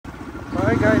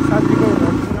है गाइस साथीको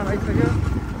घर पुग्न लागिसक्यो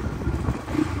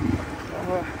अब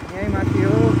यहीँ माथि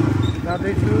हो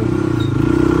जाँदैछु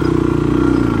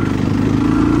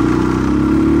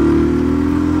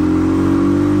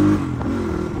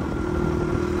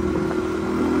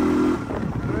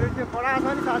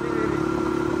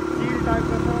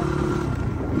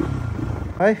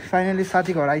है फाइनली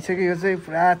साथी घर आइसक्यो यो चाहिँ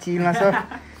पुरा चिलमा छ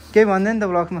केही भन्दैन त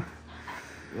ब्लगमा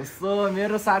जस्तो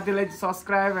मेरो साथीलाई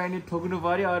सब्स्क्राइब अनि ठोक्नु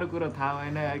पर्यो अरू कुरो थाहा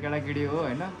भएन केटाकेटी हो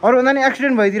होइन अरू भन्दा नि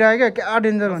एक्सिडेन्ट भइदिरहेको क्या क्या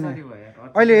डेन्जर भने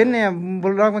अहिले हेर्नु यहाँ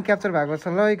ब्लगमा क्याप्चर भएको छ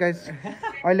ल है गाइस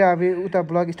अहिले अब उता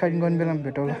ब्लग स्टार्टिङ गर्ने बेलामा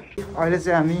भेटौँ ल अहिले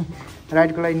चाहिँ हामी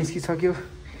राइडको लागि निस्किसक्यो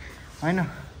होइन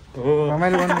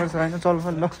रमाइलो गर्नुपर्छ होइन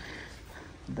चलफल ल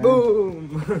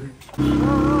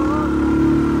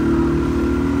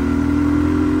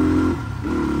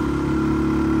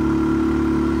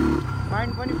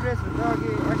माइन्ड पनि फ्रेस हुन्छ अघि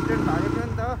एक्सिडेन्ट भएको थियो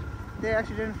नि त त्यही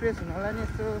एक्सिडेन्ट फ्रेस हुनलाई नि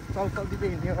यस्तो चलफल दिँदै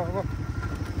हिँड्यो अब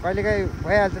कहिलेकाहीँ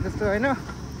भइहाल्छ त्यस्तो होइन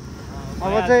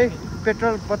अब चाहिँ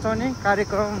पेट्रोल बचाउने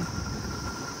कार्यक्रम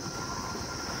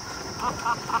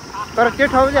तर त्यो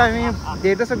ठाउँ चाहिँ हामी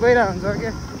धेरै जस्तो गइरहेको हुन्छ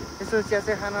क्या यसो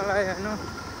चिया खानलाई होइन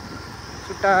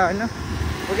सुट्टा होइन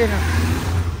हो कि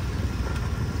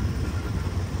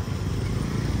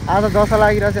आज दशा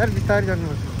लागिरहेको छ यार बिस्तारै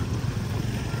जानुपर्छ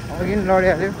अघि नि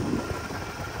लडिहाल्यो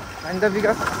होइन त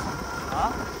विकास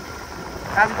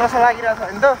आज दशा लागिरहेको छ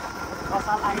होइन त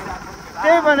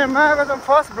त्यही भने माको त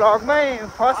फर्स्ट भ्लगमै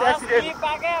फर्स्ट एक्सिडेन्ट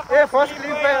ए फर्स्ट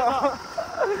क्लिपमै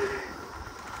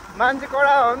मान्छे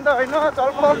कडा हो नि त होइन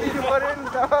चलपल दिनु पऱ्यो नि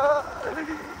त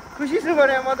खुसी छु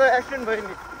भने म त एक्सिडेन्ट भयो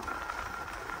नि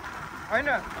होइन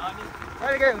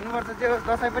कहिले काहीँ हुनुपर्छ त्यो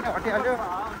दसैँ पनि हटिहाल्यो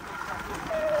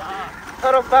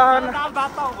तर वाहन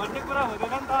भन्ने कुरा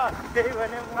हुँदैन नि त त्यही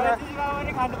भने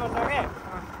पनि खानुपर्छ के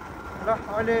ल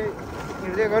अहिले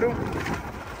हिँड्दै गरौँ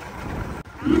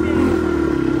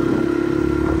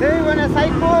त्यही भने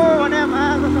साइको भने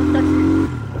माको सब ट्याक्सी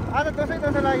आज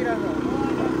दसैँ लागिरहेको छ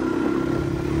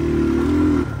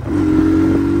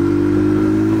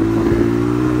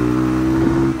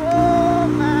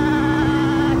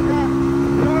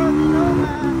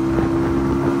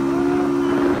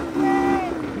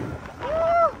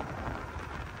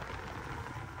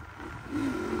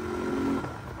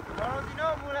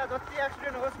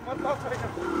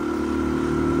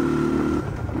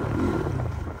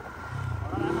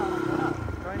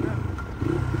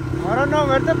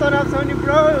नभएर त तराप छ नि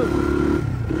ब्रो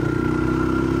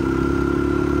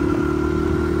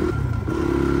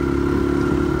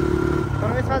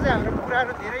तर यसमा चाहिँ हाम्रो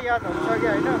कुराहरू धेरै यादहरू छ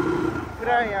क्या होइन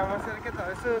पुरा यहाँ बसेर के त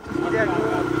यसो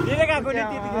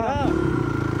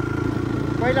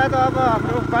पहिला त अब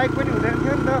हाम्रो बाइक पनि हुँदैन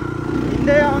थियो नि त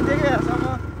हिँड्दै आउँथ्यो कि यहाँसम्म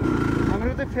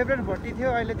हाम्रो चाहिँ फेभरेट भट्टी थियो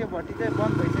अहिले त्यो भट्टी चाहिँ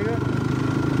बन्द भइसक्यो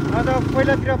न त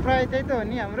पहिलातिर प्रायः त्यही त हो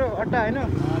नि हाम्रो अड्डा होइन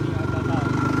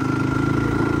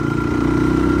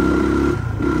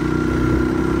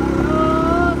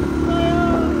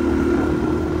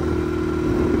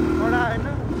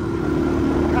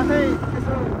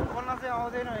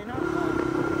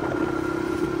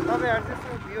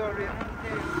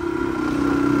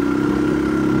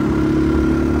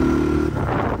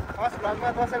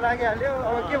दसैँ लागिहाल्यो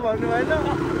अब के भन्नु होइन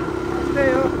त्यस्तै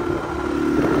हो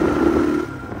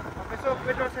अब यसो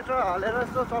पेट्रोल सेट्रोल हालेर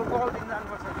यस्तो चलपल दिन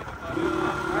जानुपर्छ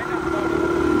होइन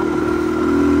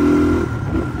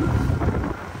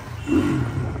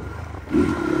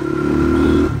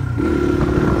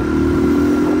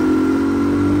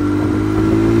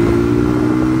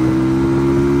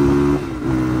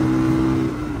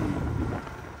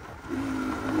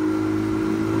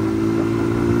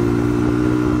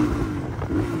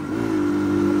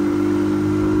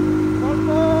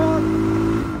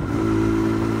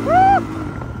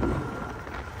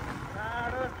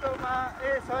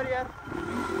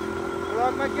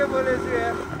के बोलेछु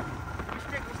यार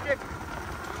मिस्टेक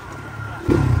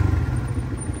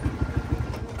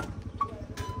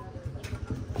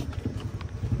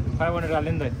 500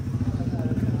 हाल्यो नि त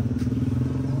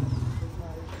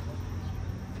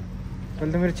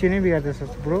तैँले त मेरो चिनै बिगार्दैछ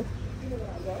ब्रो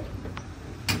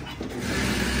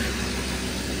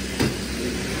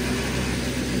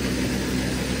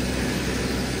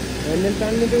ह्यान्डल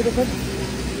तान्नु देऊ त खत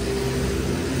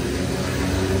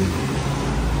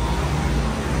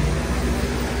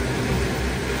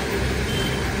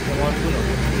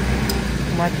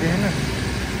माथि होइन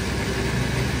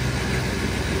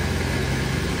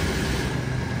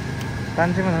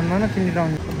पाँचैमा धन्दा न किनेर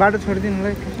आउनु बाटो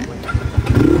छोडिदिनुलाई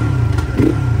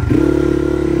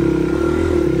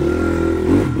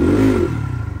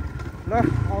ल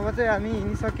अब चाहिँ हामी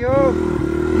हिँडिसक्यो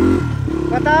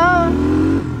कता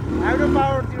हाइड्रो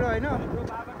पावरतिर होइन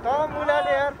त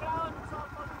मुलाले यार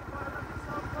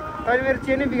तैँले मेरो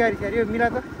चेनै बिगारिस् यार यो मिला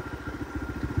त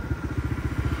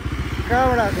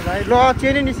कहाँबाट आएको भाइ ल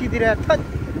चेनै निस्किदिरहेको छ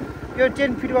यो चेन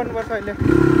फिट गर्नुपर्छ अहिले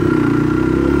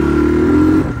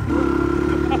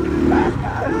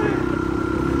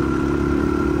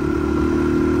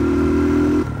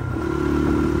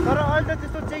तर अहिले त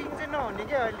त्यस्तो चेकिङ चाहिँ नहुने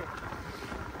क्या अहिले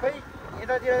खै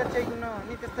यतातिर चेकिङ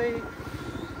नहुने त्यस्तै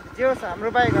जे होस् हाम्रो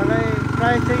बाइकहरूलाई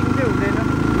प्रायः चेकिङ चाहिँ हुँदैन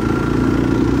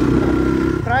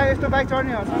प्रायः यस्तो बाइक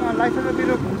चढ्नेहरूसँग लाइसेन्स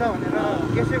बिरो हुन्छ भनेर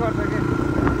केसै गर्छ क्या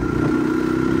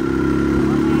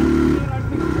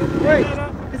ओइ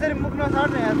त्यसरी मुख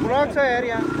नछाड्ने यार भ्लग छ यार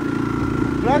यहाँ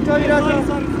भ्लग चलिरहेको छ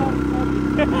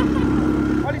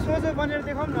अलिक सोझो बनेर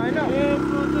देखाउँ न होइन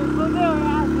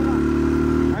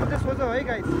हामी त सोझो है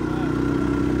गाइस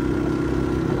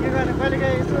के गर्ने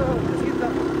कहिलेकाहीँ यसो सिद्ध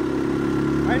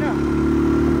होइन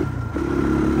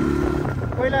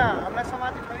पहिला हामीलाई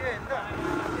समाति थियो होइन त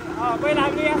पहिला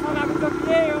हामीले यहाँ समाएको त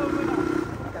के हो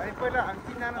हामी पहिला हामी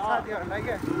 3 जना साथीहरूलाई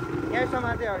क्या यहीँ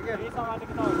समातेको क्या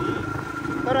समातेको त हो नि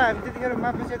तर हामी त्यतिखेर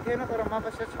मापसे थिएन तर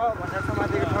मापसे छ भनेर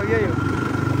समातेको ठाउँ यही हो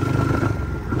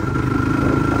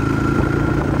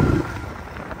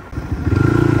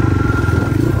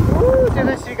त्यो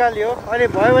चाहिँ सिकाली हो अहिले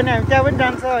भयो भने हामी त्यहाँ पनि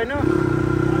जान्छ होइन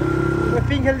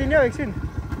पिङ खेलिदिने हो एकछिन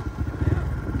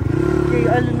केही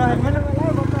अहिले नहेर्नु हो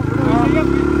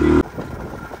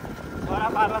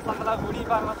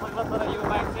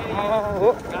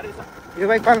यो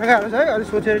बाइक पाल्न गाह्रो छ है अलिक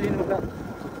सोचेर लिनु पर्दा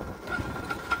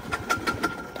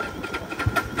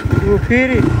यो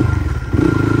फेरि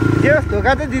जे होस्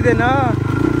धोका चाहिँ दिँदैन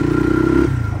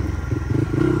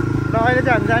ल अहिले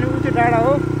चाहिँ हामी जाने ऊ चाहिँ डाँडा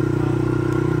हो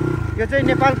यो चाहिँ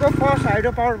नेपालको फर्स्ट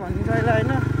हाइड्रो पावर भनिन्छ यसलाई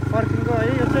होइन फर्फिङको है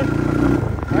यो चाहिँ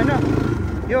होइन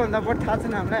योभन्दा बढी थाहा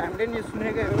छैन हामीलाई हामीले नि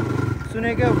सुनेकै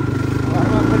हो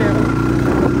घरमा खोलेको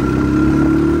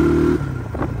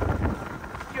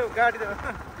यो गाडी त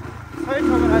सही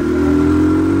ठाउँमा राखेको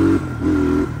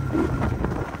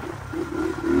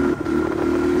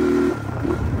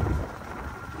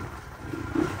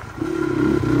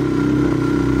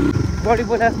बडी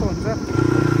बोला जस्तो हुन्छ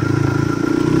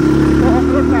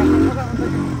अफरोड हाल्नु मजा आउँछ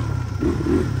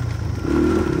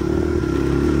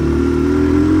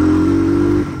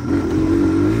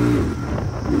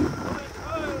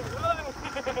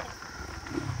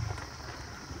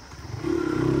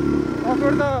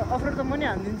अफरोड त म नि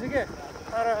हानिदिन्छु क्या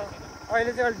तर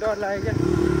अहिले चाहिँ अलिक डर लाग्यो क्या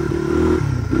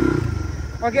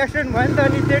अघि एक्सिडेन्ट भयो नि त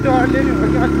अनि त्यही डरले नि हो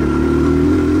कि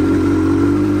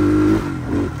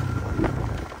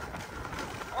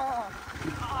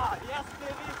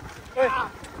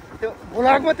त्यो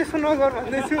भ्लगमा त्यस्तो नगर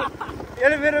भन्दैछु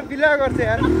यसले मेरो बिला गर्छ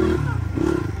यार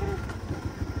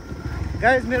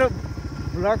गाइस मेरो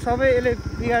भ्लग सबै यसले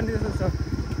बिगार्ने जस्तो छ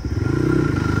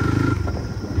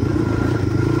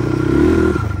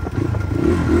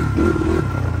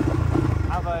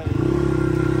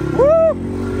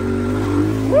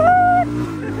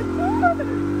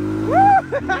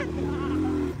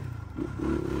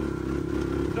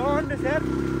Don't sir.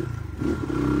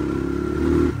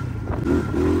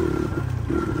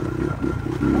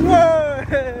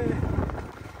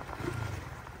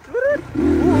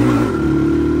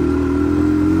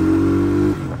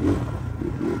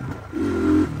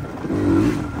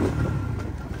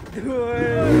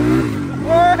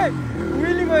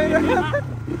 Really going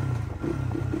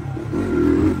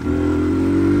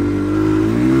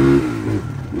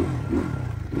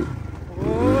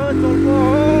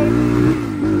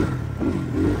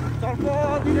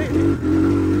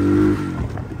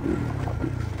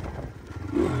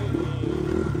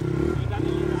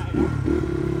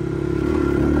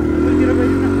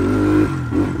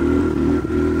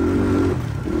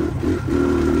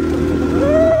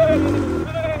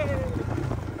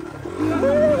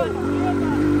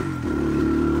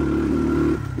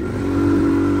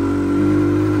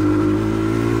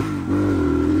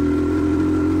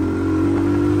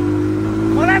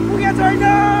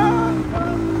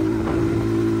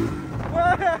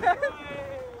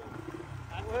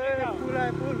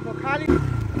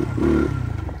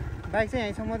bike चाहिँ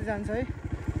यहीँसम्म मात्रै जान्छ है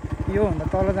योभन्दा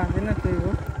तल जाँदैन त्यही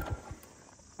हो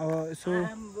अब यसो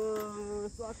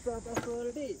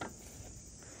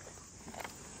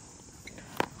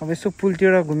अब यसो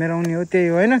पुलतिर घुमेर आउने हो त्यही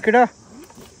हो होइन केटा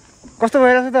कस्तो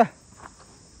भइरहेछ त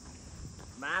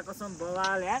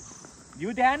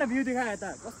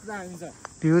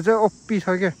भ्यू चाहिँ ओप्पी छ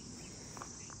क्या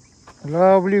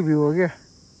लभली भ्यू हो क्या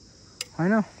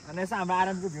होइन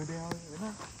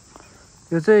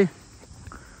यो चाहिँ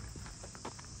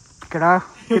केटा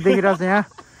के देखिरहेको छ यहाँ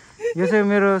यो चाहिँ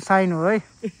मेरो साइन हो है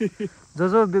जो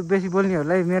जो बेसी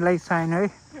बोल्नेहरूलाई मेरो लागि साइन है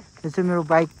यो चाहिँ मेरो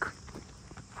bike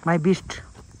my Bisht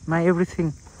my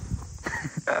everything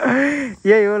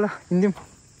यही हो ल हिँड्यौँ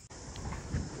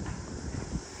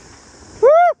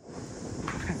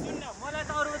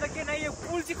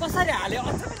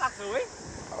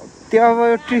त्यो अब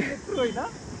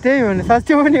त्यही हो नि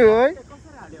साँच्चै पनि हो है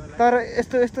तर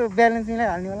यस्तो यस्तो ब्यालेन्स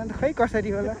मिलाइहाल्ने होला नि त खै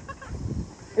कसरी होला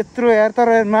यत्रो यार तर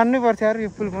मान्नै पर्छ यार यो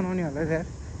पुल बनाउने होला यार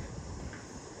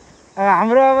अब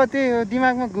हाम्रो अब त्यही हो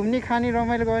दिमागमा घुम्ने खाने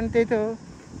रमाइलो गर्ने त्यही त हो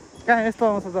कहाँ यस्तो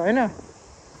आउँछ त होइन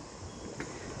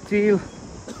चिल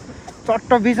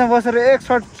चट्ट बिचमा बसेर एक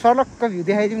सडक्क भ्यू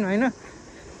देखाइदिउँ न होइन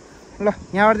ल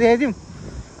यहाँबाट देखाइदिउँ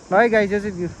ल है गाई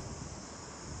चाहिँ भ्यू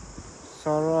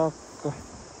सडक्क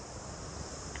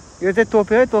यो चाहिँ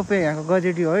तोपे है तोपे यहाँको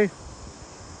गजेटी हो है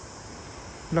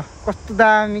ल कस्तो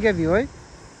दामी क्या भ्यू है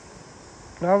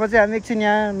ल अब चाहिँ हामी एकछिन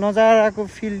यहाँ नजाराको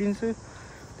फिल लिन्छु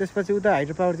त्यसपछि उता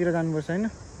हाइड्रो पावरतिर जानुपर्छ होइन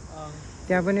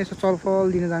त्यहाँ पनि यसो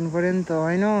चलफल दिन जानु पऱ्यो नि त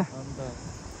होइन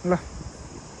ल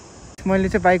मैले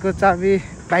चाहिँ बाइकको चाबी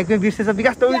बाइकमै बिर्सेछ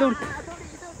विकास दौडी दौडी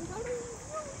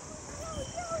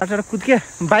आएर कुद्के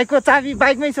बाइकको चाबी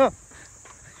बाइकमै छ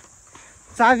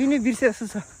चाबी नै बिर्से जस्तो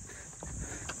छ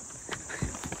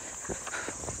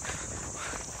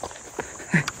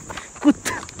कुद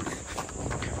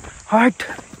हट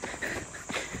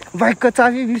बाइकको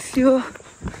चाबी बिर्सियो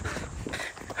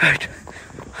हट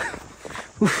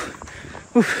उफ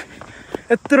उफ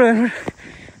यत्रो हेर्नु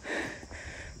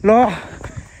ल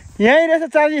यहीँ रहेछ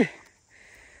चाबी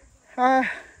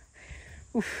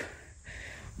उफ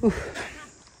उफ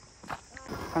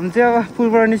हामी चाहिँ अब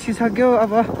पुलबाट निस्किसक्यो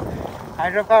अब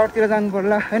हाइड्रो पावरतिर जानु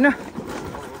पर्ला होइन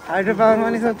हाइड्रो पावरमा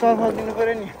नि चलफल दिनु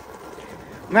पऱ्यो नि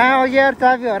मा अघि यार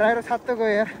चाबी हराएर छात्तो गयो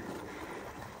यार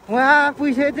उहाँ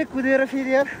पुगिसक्यो चाहिँ कुदेर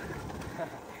फेरि यार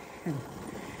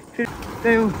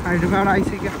त्यही हो हाइड्रो पावर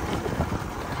आइसक्यो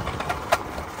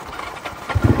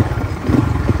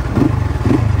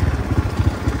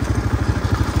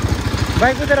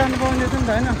बाइक कुदेर आउनु पाउँदो रहेछ नि त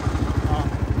होइन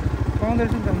पाउँदो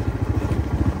रहेछ नि त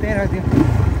त्यहीँ राखिदियो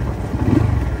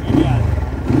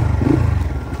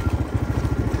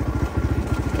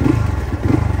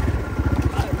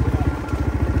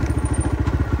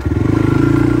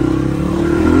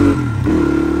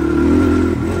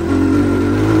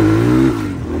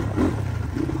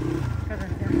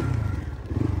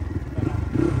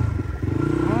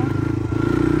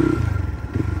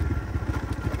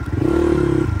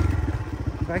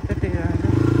बाइक त त्यही आएर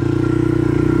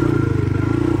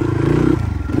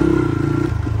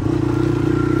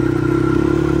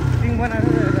स्प्रिङ बनाएर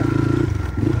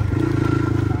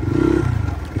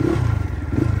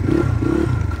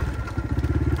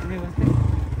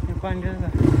पानी रहेछ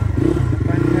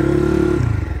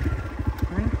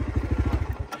पानी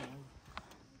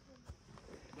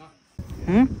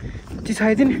चिसो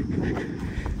आइदियो नि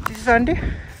चिसो छ आन्टी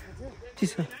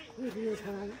चिसो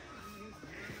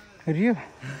रियो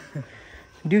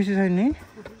डिउसी छैन नि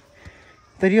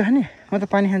त रियो खाने म त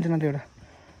पानी खान्छु न त एउटा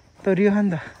त रियो खान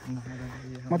त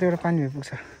म त एउटा पानी भए पुग्छ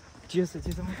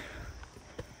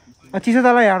चिसो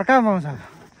तँलाई हाड कहाँ पाउँछ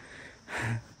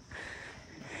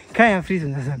कहाँ यहाँ फ्रिज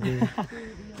हुन्छ त्यहाँ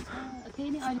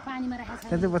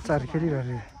चाहिँ बच्चाहरू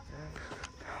खेलिरहेको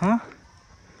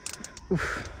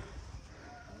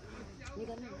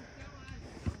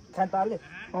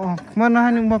म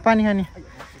नखाने म पानी खाने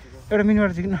एउटा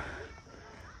मिनट चाहिँ किन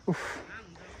उफ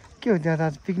के हो त्यहाँ त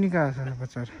आज पिकनिक आएको छ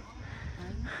बच्चाहरू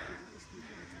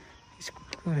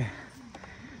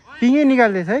पिङै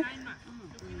निकाल्दैछ है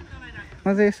म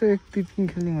चाहिँ यसो एक पिङ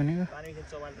खेल्ने भनेको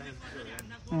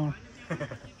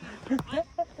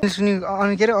सुनि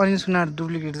अनि के अरे अनिल सुनार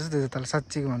डुप्लिकेट जस्तो देख्छ तल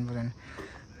साँच्चीको भन्नु पऱ्यो भने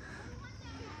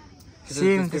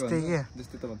सेम त्यस्तै क्या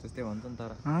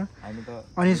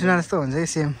अनिल सुनार जस्तो हुन्छ कि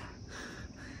सेम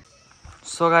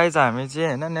सो गाइज हामी चाहिँ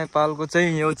होइन नेपालको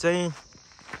चाहिँ यो चाहिँ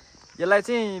यसलाई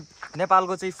चाहिँ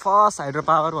नेपालको चाहिँ फर्स्ट हाइड्रो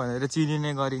पावर भनेर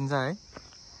चिनिने गरिन्छ है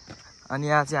अनि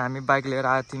यहाँ चाहिँ हामी बाइक लिएर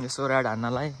आएको थियौँ यसो राइड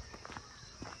हान्नलाई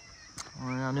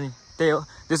अनि त्यही हो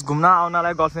त्यस घुम्न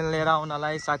आउनलाई गर्लफ्रेन्ड लिएर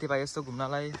आउनलाई साथीभाइ यस्तो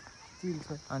घुम्नलाई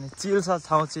अनि चिल छ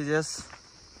ठाउँ चिजेस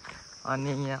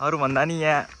अनि यहाँ अरूभन्दा नि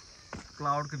यहाँ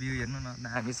क्लाउडको भ्यू हेर्नु न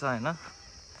दामी छ होइन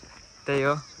त्यही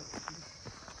हो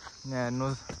यहाँ हेर्नु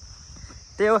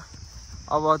त्यही हो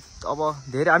अब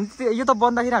धेरै हामी यो त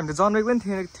बन्दाखेरि हामीले जन्मेको पनि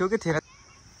थियो कि थिएन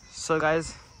सो गाइज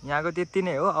यहाँको त्यति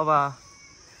नै हो अब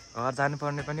घर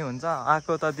जानुपर्ने पनि हुन्छ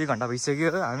आएको त 2 घन्टा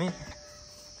भइसक्यो हामी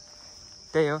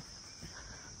त्यही हो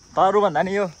अरूभन्दा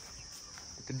नि यो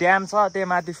ड्याम छ त्यही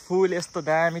माथि फुल यस्तो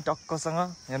दामी टक्कसँग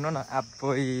हेर्नु न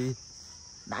आबै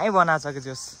दामी बनाएको छ कि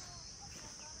जोस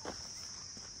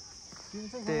पिङ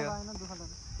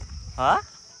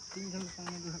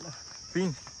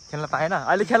खेल्न पाएन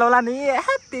अहिले खेलाउला नि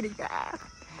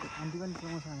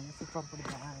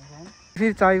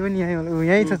फेरि चाबी पनि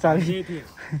यहीँ छ चाबी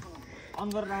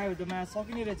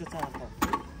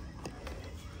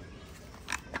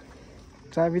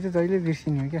चाबी त जहिले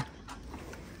बिर्सिने हो क्या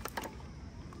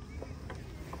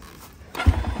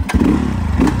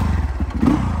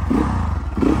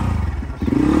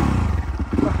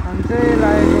हामी चाहिँ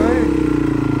लागेको है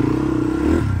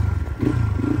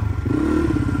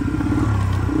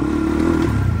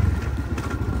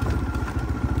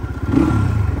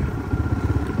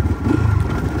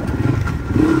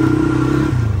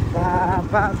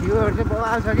भ्यूहरू चाहिँ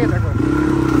बवाल छ क्या यताको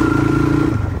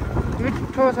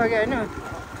मिठो छ क्या होइन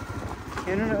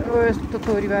हेर्नु न यस्तो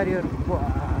थोरीबारीहरू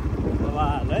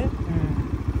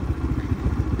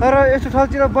तर यस्तो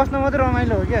ठाउँतिर बस्न मात्रै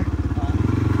रमाइलो हो क्या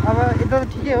अब यता त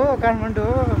ठिकै हो काठमाडौँ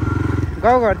हो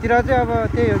गाउँघरतिर चाहिँ अब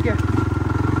त्यही हो क्या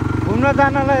घुम्न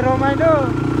जानलाई रमाइलो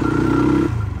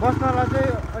बस्नलाई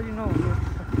चाहिँ अलि नहुने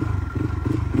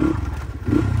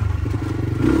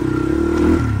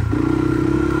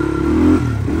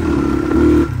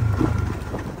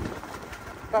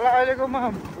तल अहिलेकोमा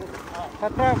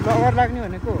खतरा ब्लगर लाग्ने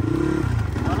भनेको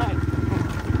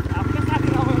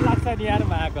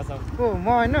को म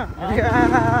होइन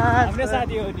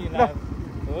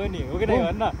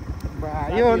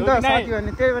यो हो नि त साथी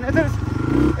भने त्यही भने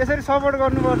यसरी सपोर्ट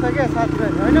गर्नुपर्छ क्या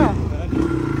साथीभाइ होइन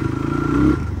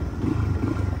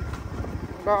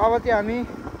अब चाहिँ हामी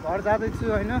घर जाँदैछु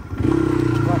होइन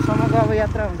घरसम्मको अब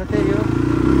यात्रा हुन्छ त्यही हो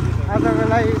आजको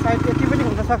लागि सायद यति पनि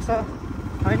हुनसक्छ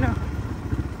होइन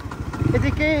यदि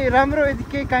केही राम्रो यदि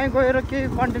केही कहीँ गएर केही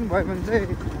कन्टेन्ट भयो भने चाहिँ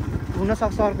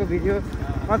हुनसक्छ अर्को भिडियो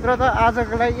नत्र त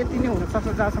आजको लागि यति नै हुनसक्छ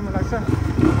जहाँसम्म लाग्छ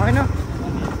होइन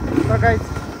त गाइस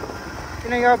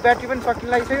किनकि अब ब्याट्री पनि सकिन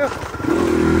लागिसक्यो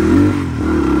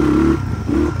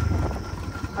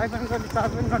आइफोनको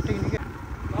चार्ज पनि नटेक्ने क्या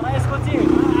तर यसपछि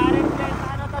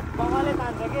बगाले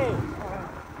तान्छ कि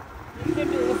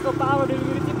यसको पावर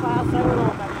डेलिभरी चाहिँ 500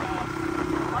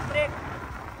 मात्रै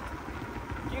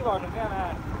के गर्नु क्या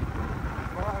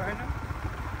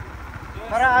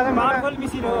तर आज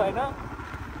मिसिन हो होइन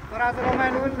तर आज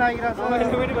रमाइलो पनि लागिरहेको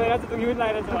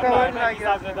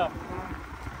छ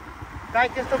गाई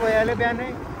त्यस्तो भइहाल्यो बिहानै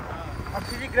अब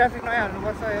फेरि ग्राफिक नयाँ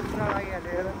हाल्नुपर्छ हेर्नु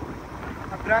नलागिहाल्यो हेर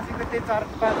अब ग्राफिकको त्यही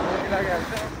 4-5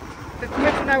 लागिहाल्छ त्यो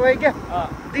कुनै चुनाव गयो क्या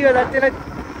 2000 त्यसलाई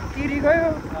तिरी गयो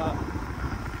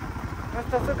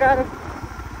कस्तो गाह्रो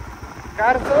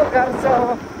छ अब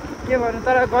के गर्नु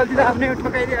तर गल्ती त आफ्नै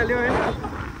ठोकाइदिइहाल्यो होइन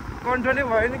कन्ट्रोलै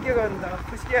भयो नि के गर्नु त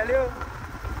खुस्किहाल्यो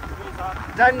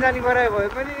जानी गरायो भए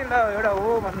पनि ल एउटा हो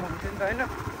भन्नुहुन्छ नि त होइन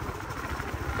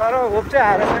तर होप चाहिँ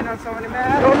हारेर छैन छ भने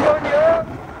रोल्डो नि हो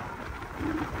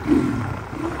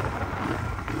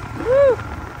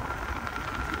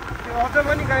त्यो अझ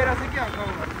पनि गइरहेको छ क्या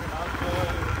गाउँघर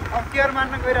अब केयर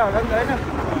मान्न गइरहेको होला नि त होइन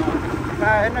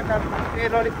होइन काठमाडौँ ए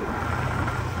ललितपुर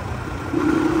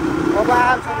अब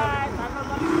आएको छ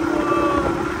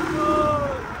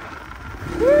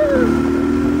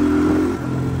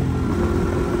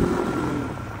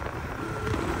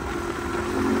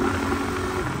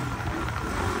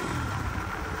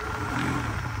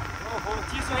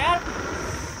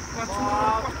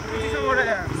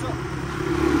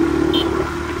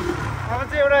अब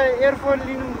चाहिँ एउटा एयरफोन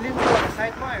लिनु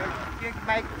साइडमा के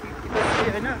बाइक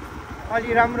होइन अलि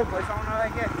राम्रो भोइस आउनलाई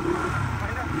क्या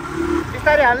होइन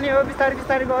बिस्तारै हाल्ने हो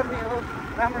बिस्तारै गर्ने हो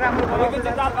राम्रो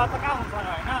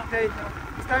त्यही त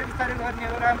बिस्तारै गर्ने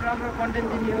हो राम्रो कन्टेन्ट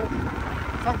दिने हो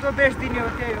सक्दो बेस्ट दिने हो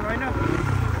त्यही हो होइन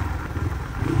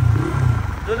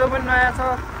जो पनि नयाँ छ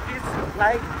please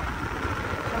like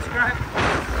subscribe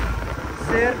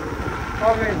share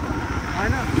comment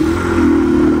होइन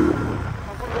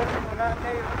सपोर्ट गर्नु होला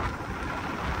त्यही हो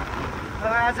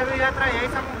आजको यात्रा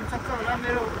यहीसम्म हुनसक्छ होला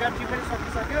मेरो ब्याट्री पनि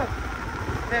सकिसक्यो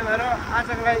त्यही भएर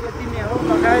आजको लागि यति नै हो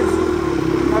गाइज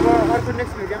अब अर्को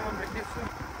नेक्स्ट भिडियोमा भेट्दैछु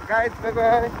गाइज बाइ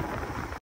बाइ